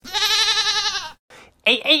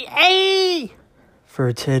Hey!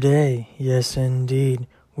 For today, yes indeed,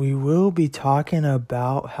 we will be talking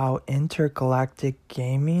about how intergalactic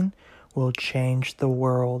gaming will change the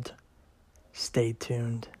world. Stay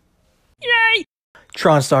tuned. Yay!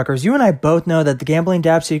 Tron Stalkers, you and I both know that the gambling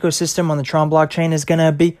dApps ecosystem on the Tron blockchain is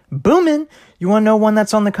gonna be booming. You wanna know one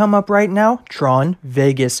that's on the come up right now? Tron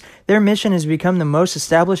Vegas. Their mission is to become the most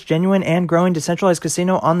established, genuine, and growing decentralized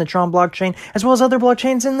casino on the Tron blockchain, as well as other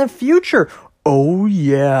blockchains in the future. Oh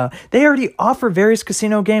yeah, they already offer various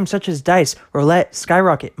casino games such as Dice, Roulette,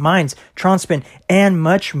 Skyrocket, Mines, Tronspin, and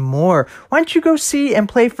much more. Why don't you go see and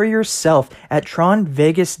play for yourself at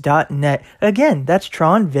tronvegas.net. Again, that's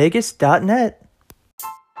tronvegas.net.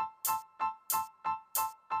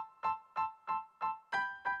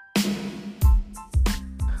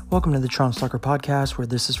 Welcome to the Tron Stalker podcast, where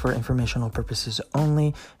this is for informational purposes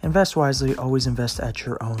only. Invest wisely, always invest at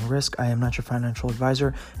your own risk. I am not your financial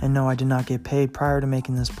advisor, and no, I did not get paid prior to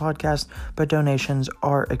making this podcast, but donations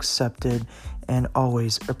are accepted and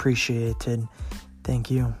always appreciated.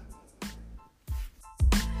 Thank you.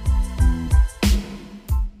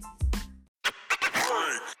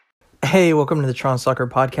 Hey, welcome to the Tron Stalker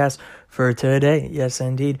podcast for today. Yes,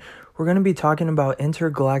 indeed. We're going to be talking about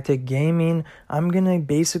intergalactic gaming. I'm going to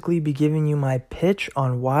basically be giving you my pitch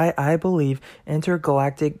on why I believe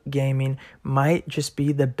intergalactic gaming might just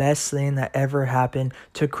be the best thing that ever happened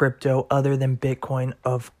to crypto other than Bitcoin,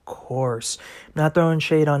 of course. I'm not throwing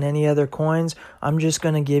shade on any other coins. I'm just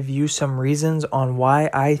going to give you some reasons on why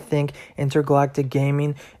I think intergalactic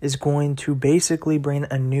gaming is going to basically bring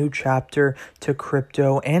a new chapter to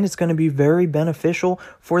crypto, and it's going to be very beneficial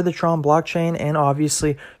for the Tron blockchain and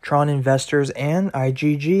obviously Tron investors and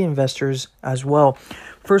IGG investors as well.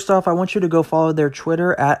 First off, I want you to go follow their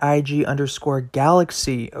Twitter at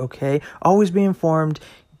IG_Galaxy, okay? Always be informed.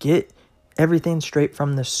 Get everything straight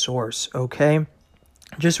from the source, okay?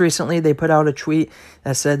 Just recently, they put out a tweet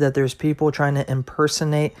that said that there's people trying to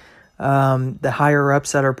impersonate the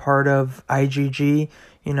higher-ups that are part of IGG,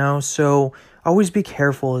 so always be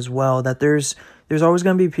careful as well that there's always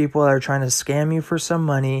going to be people that are trying to scam you for some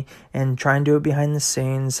money and try and do it behind the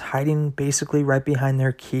scenes, hiding basically right behind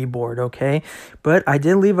their keyboard, okay? But I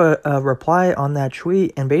did leave a reply on that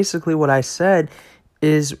tweet, and basically what I said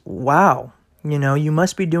is, wow, you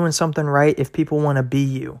must be doing something right if people want to be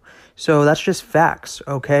you. So that's just facts,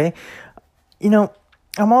 okay?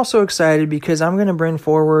 I'm also excited because I'm going to bring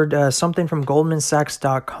forward something from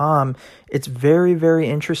GoldmanSachs.com. It's very, very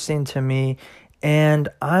interesting to me. And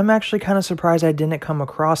I'm actually kind of surprised I didn't come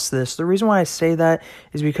across this. The reason why I say that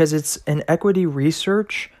is because it's an equity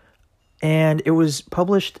research, and it was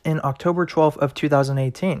published in October 12th of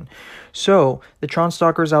 2018. So the Tron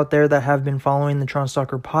Stalkers out there that have been following the Tron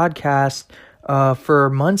Stalker podcast for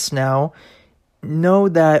months now know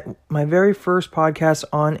that my very first podcast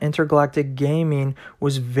on intergalactic gaming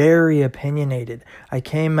was very opinionated. I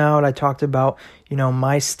came out, I talked about,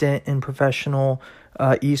 my stint in professional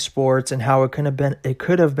esports and how it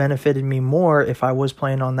could have benefited me more if I was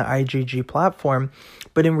playing on the IGG platform.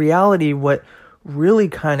 But in reality, what really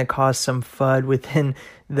kind of caused some FUD within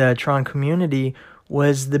the Tron community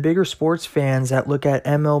was the bigger sports fans that look at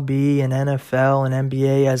MLB and NFL and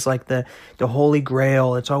NBA as like the holy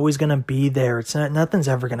grail. It's always going to be there. Nothing's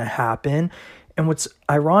ever going to happen. And what's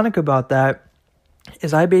ironic about that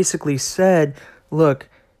is I basically said, look,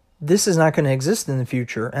 this is not going to exist in the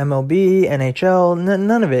future. MLB, NHL,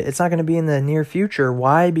 none of it. It's not going to be in the near future.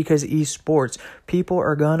 Why? Because esports. People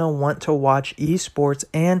are going to want to watch esports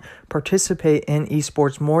and participate in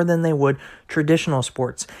esports more than they would traditional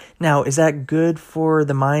sports. Now, is that good for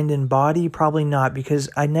the mind and body? Probably not, because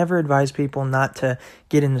I never advise people not to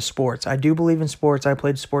get into sports. I do believe in sports. I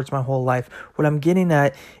played sports my whole life. What I'm getting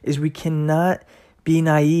at is we cannot be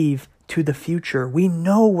naive to the future. We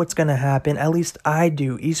know what's going to happen. At least I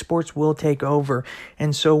do. Esports will take over.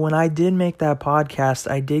 And so when I did make that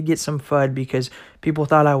podcast, I did get some FUD because people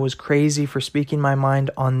thought I was crazy for speaking my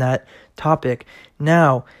mind on that topic.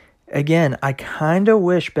 Now, again, I kind of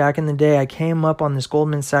wish back in the day I came up on this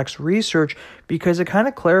Goldman Sachs research because it kind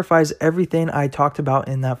of clarifies everything I talked about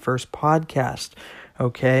in that first podcast.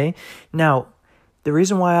 Okay? Now, the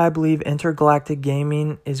reason why I believe intergalactic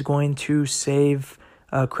gaming is going to save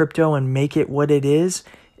crypto and make it what it is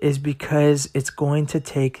because it's going to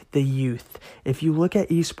take the youth. If you look at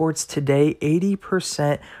esports today,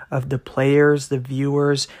 80% of the players, the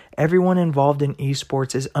viewers, everyone involved in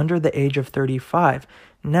esports is under the age of 35.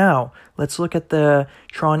 Now, let's look at the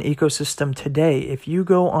Tron ecosystem today. If you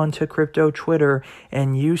go onto crypto Twitter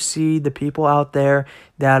and you see the people out there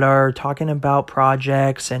that are talking about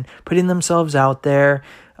projects and putting themselves out there,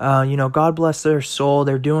 God bless their soul.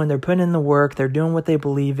 They're putting in the work. They're doing what they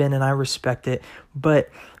believe in, and I respect it. But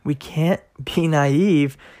we can't be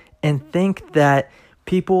naive and think that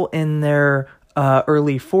people in their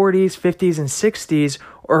early 40s, 50s, and 60s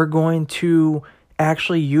are going to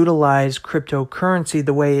actually utilize cryptocurrency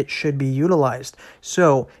the way it should be utilized.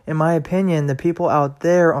 So, in my opinion, the people out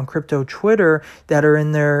there on crypto Twitter that are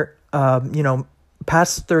in their,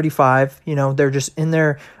 past 35, they're just in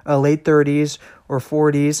their late 30s or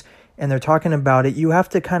 40s, and they're talking about it, you have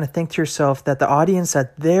to kind of think to yourself that the audience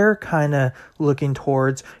that they're kind of looking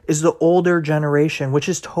towards is the older generation, which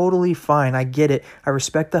is totally fine. I get it. I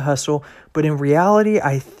respect the hustle. But in reality,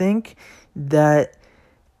 I think that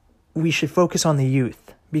we should focus on the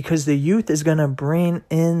youth, because the youth is going to bring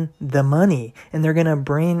in the money, and they're going to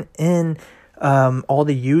bring in all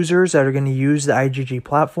the users that are going to use the IGG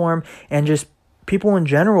platform, and just people in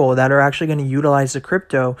general that are actually going to utilize the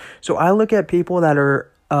crypto. So I look at people that are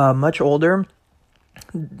much older.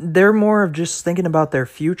 They're more of just thinking about their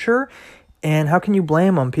future, and how can you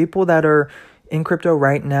blame them? People that are in crypto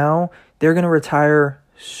right now, they're going to retire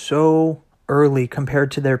so early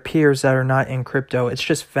compared to their peers that are not in crypto. It's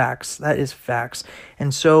just facts. That is facts.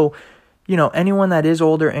 And so, anyone that is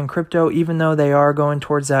older in crypto, even though they are going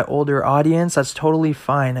towards that older audience, that's totally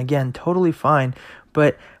fine. Again, totally fine.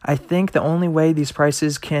 But I think the only way these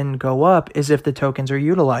prices can go up is if the tokens are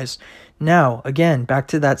utilized. Now, again, back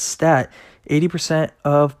to that stat, 80%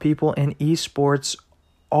 of people in esports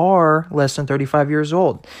are less than 35 years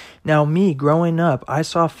old. Now, me growing up, I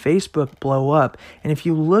saw Facebook blow up. And if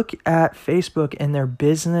you look at Facebook and their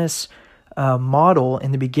business model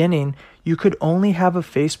in the beginning, you could only have a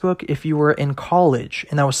Facebook if you were in college,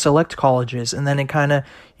 and that was select colleges. And then it kind of,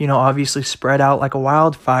 obviously spread out like a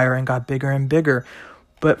wildfire and got bigger and bigger.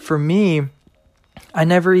 But for me, I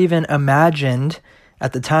never even imagined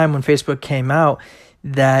at the time when Facebook came out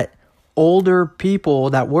that older people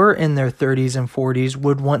that were in their 30s and 40s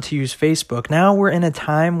would want to use Facebook. Now we're in a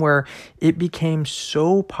time where it became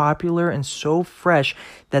so popular and so fresh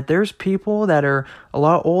that there's people that are a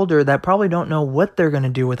lot older that probably don't know what they're going to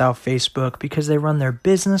do without Facebook, because they run their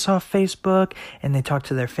business off Facebook and they talk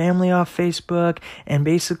to their family off Facebook, and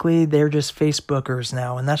basically they're just Facebookers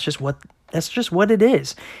now, and that's just what it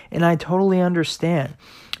is. And I totally understand.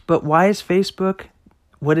 But why is Facebook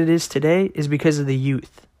what it is today? Is because of the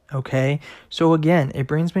youth. Okay, so again, it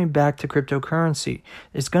brings me back to cryptocurrency.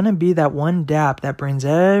 It's going to be that one dApp that brings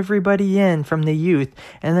everybody in from the youth.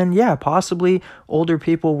 And then, possibly older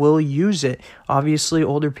people will use it. Obviously,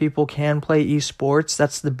 older people can play esports.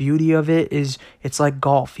 That's the beauty of it, is it's like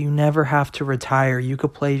golf. You never have to retire. You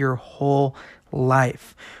could play your whole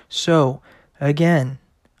life. So again,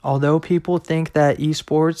 although people think that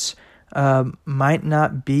esports might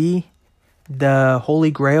not be the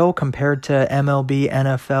holy grail compared to MLB,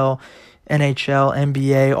 NFL, NHL,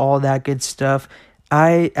 NBA, all that good stuff,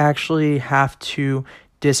 I actually have to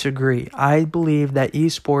disagree. I believe that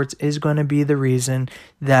esports is going to be the reason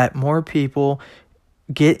that more people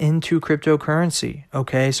get into cryptocurrency.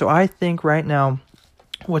 Okay, so I think right now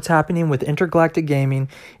what's happening with Intergalactic Gaming,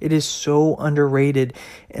 it is so underrated,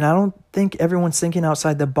 and I don't think everyone's thinking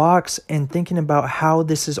outside the box and thinking about how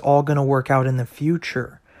this is all going to work out in the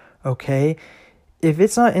future. Okay, if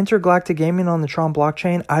it's not Intergalactic Gaming on the Tron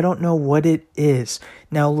blockchain, I don't know what it is.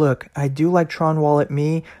 Now look, I do like Tron Wallet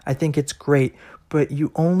Me. I think it's great, but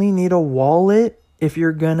you only need a wallet if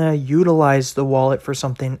you're gonna utilize the wallet for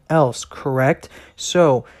something else, correct?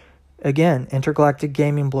 So again, Intergalactic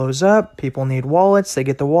Gaming blows up, people need wallets, they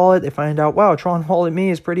get the wallet, they find out, wow, Tron Wallet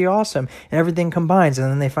Me is pretty awesome, and everything combines,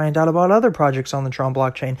 and then they find out about other projects on the Tron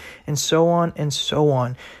blockchain, and so on and so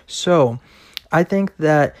on. So I think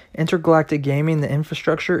that Intergalactic Gaming, the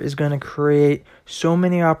infrastructure, is going to create so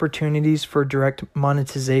many opportunities for direct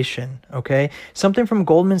monetization, okay? Something from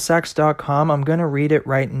GoldmanSachs.com, I'm going to read it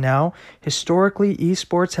right now. Historically,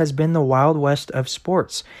 esports has been the Wild West of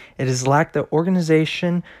sports. It has lacked the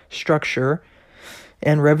organization, structure,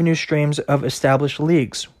 and revenue streams of established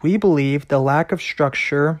leagues. We believe the lack of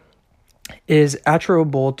structure is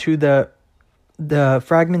attributable to the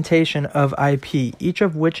fragmentation of IP, each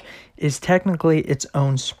of which is technically its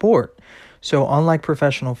own sport. So unlike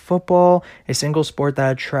professional football, a single sport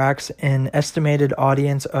that attracts an estimated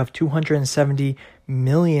audience of 270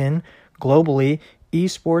 million globally,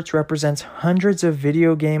 esports represents hundreds of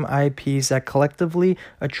video game IPs that collectively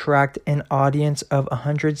attract an audience of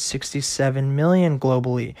 167 million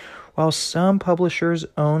globally. While some publishers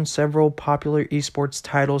own several popular esports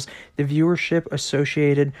titles, the viewership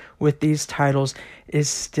associated with these titles is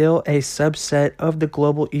still a subset of the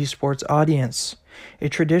global esports audience. A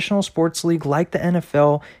traditional sports league like the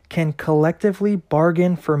NFL can collectively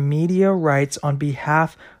bargain for media rights on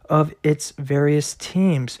behalf of its various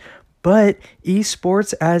teams, but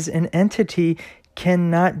esports as an entity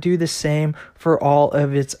cannot do the same for all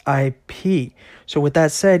of its IP. So with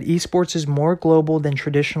that said, esports is more global than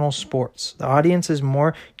traditional sports. The audience is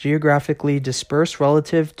more geographically dispersed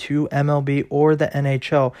relative to MLB or the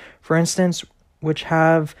NHL, for instance, which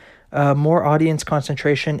have more audience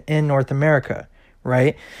concentration in North America,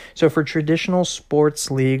 right? So for traditional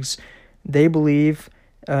sports leagues, they believe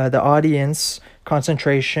the audience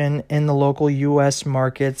concentration in the local U.S.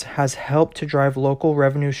 markets has helped to drive local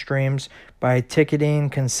revenue streams by ticketing,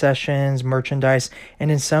 concessions, merchandise, and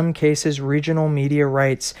in some cases, regional media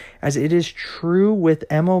rights. As it is true with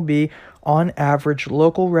MLB, on average,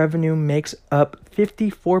 local revenue makes up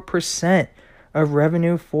 54% of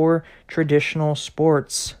revenue for traditional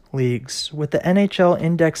sports leagues, with the NHL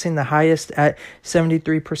indexing the highest at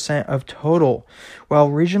 73% of total. While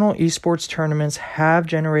regional esports tournaments have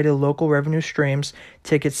generated local revenue streams,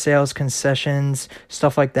 ticket sales, concessions,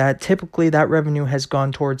 stuff like that, typically that revenue has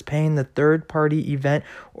gone towards paying the third-party event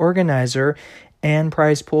organizer and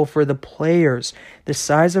prize pool for the players, the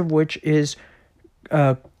size of which is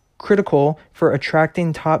critical for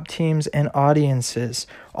attracting top teams and audiences.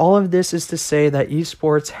 All of this is to say that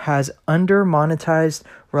esports has under-monetized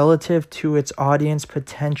relative to its audience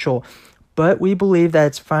potential, but we believe that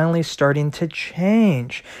it's finally starting to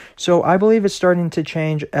change. So I believe it's starting to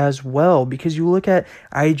change as well, because you look at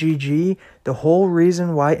IGG, the whole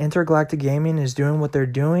reason why Intergalactic Gaming is doing what they're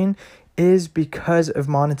doing is because of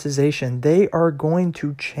monetization. They are going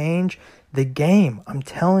to change the game. I'm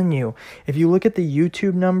telling you. If you look at the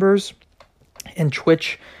YouTube numbers and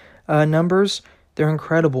Twitch numbers, they're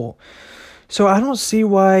incredible. So I don't see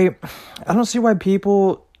why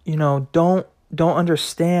people, don't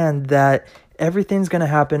understand that everything's going to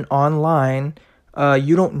happen online.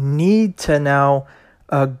 You don't need to now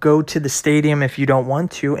go to the stadium if you don't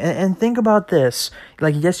want to. And think about this.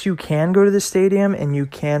 Like, yes, you can go to the stadium and you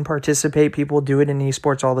can participate. People do it in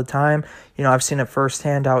esports all the time. I've seen it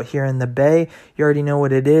firsthand out here in the Bay. You already know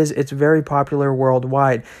what it is. It's very popular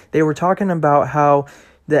worldwide. They were talking about how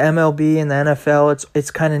the MLB and the NFL, it's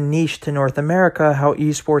kind of niche to North America, how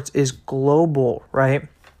esports is global, right?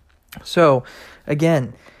 So,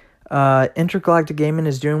 again, Intergalactic Gaming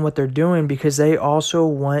is doing what they're doing because they also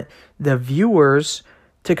want the viewers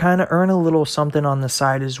to kind of earn a little something on the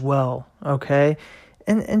side as well, okay?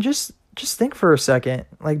 And just think for a second.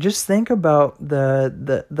 Like, just think about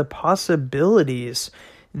the possibilities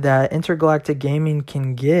that Intergalactic Gaming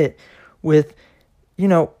can get with,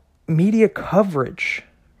 media coverage,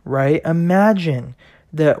 right? Imagine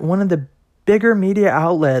that one of the bigger media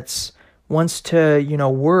outlets wants to,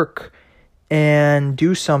 work and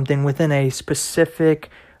do something within a specific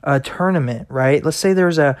tournament, right? Let's say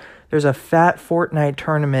there's a fat Fortnite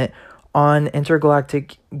tournament on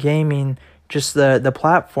Intergalactic Gaming, just the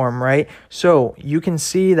platform, right? So you can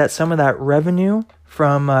see that some of that revenue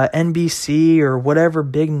from NBC or whatever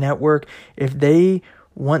big network, if they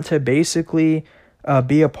want to basically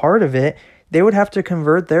be a part of it, they would have to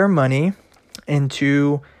convert their money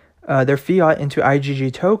into their fiat into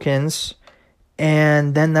IGG tokens.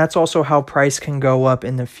 And then that's also how price can go up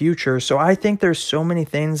in the future. So I think there's so many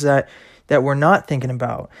things that we're not thinking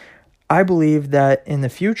about. I believe that in the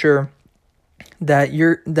future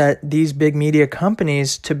that these big media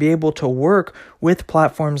companies, to be able to work with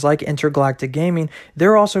platforms like Intergalactic Gaming,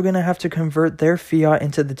 they're also going to have to convert their fiat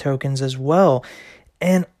into the tokens as well.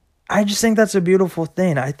 And I just think that's a beautiful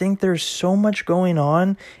thing. I think there's so much going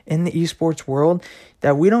on in the esports world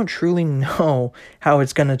that we don't truly know how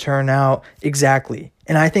it's going to turn out exactly.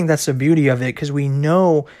 And I think that's the beauty of it, because we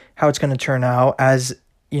know how it's going to turn out. As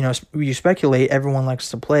you speculate, everyone likes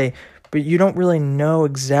to play, but you don't really know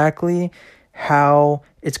exactly how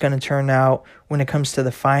it's going to turn out when it comes to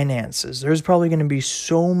the finances. There's probably going to be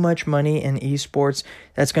so much money in esports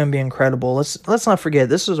that's going to be incredible. Let's not forget,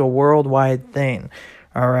 this is a worldwide thing.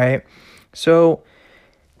 All right. So,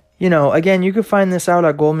 again, you can find this out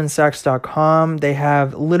at goldmansachs.com. They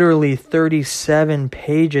have literally 37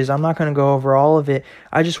 pages. I'm not going to go over all of it.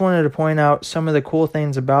 I just wanted to point out some of the cool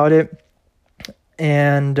things about it.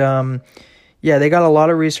 And they got a lot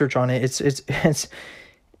of research on it.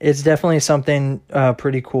 It's definitely something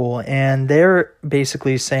pretty cool. And they're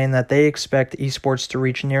basically saying that they expect esports to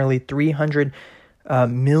reach nearly 300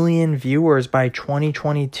 million viewers by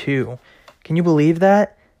 2022. Can you believe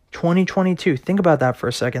that? 2022. Think about that for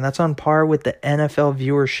a second. That's on par with the NFL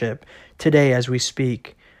viewership today as we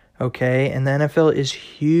speak. Okay? And the NFL is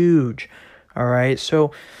huge. All right?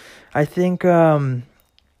 So I think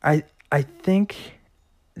I think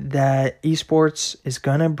that esports is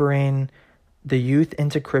going to bring the youth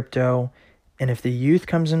into crypto. And if the youth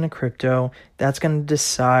comes into crypto, that's going to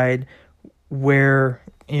decide where,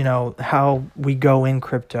 how we go in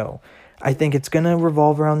crypto. I think it's going to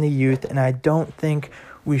revolve around the youth, and I don't think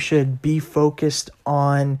we should be focused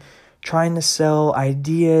on trying to sell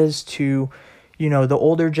ideas to, the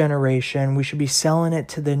older generation. We should be selling it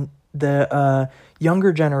to the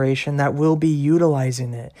younger generation that will be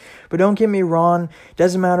utilizing it. But don't get me wrong, it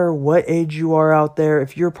doesn't matter what age you are out there.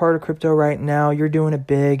 If you're part of crypto right now, you're doing it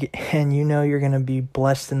big, and you're going to be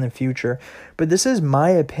blessed in the future. But this is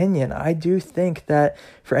my opinion. I do think that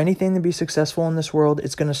for anything to be successful in this world,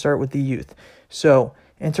 it's going to start with the youth. So,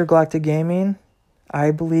 Intergalactic Gaming,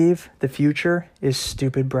 I believe the future is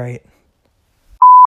stupid bright.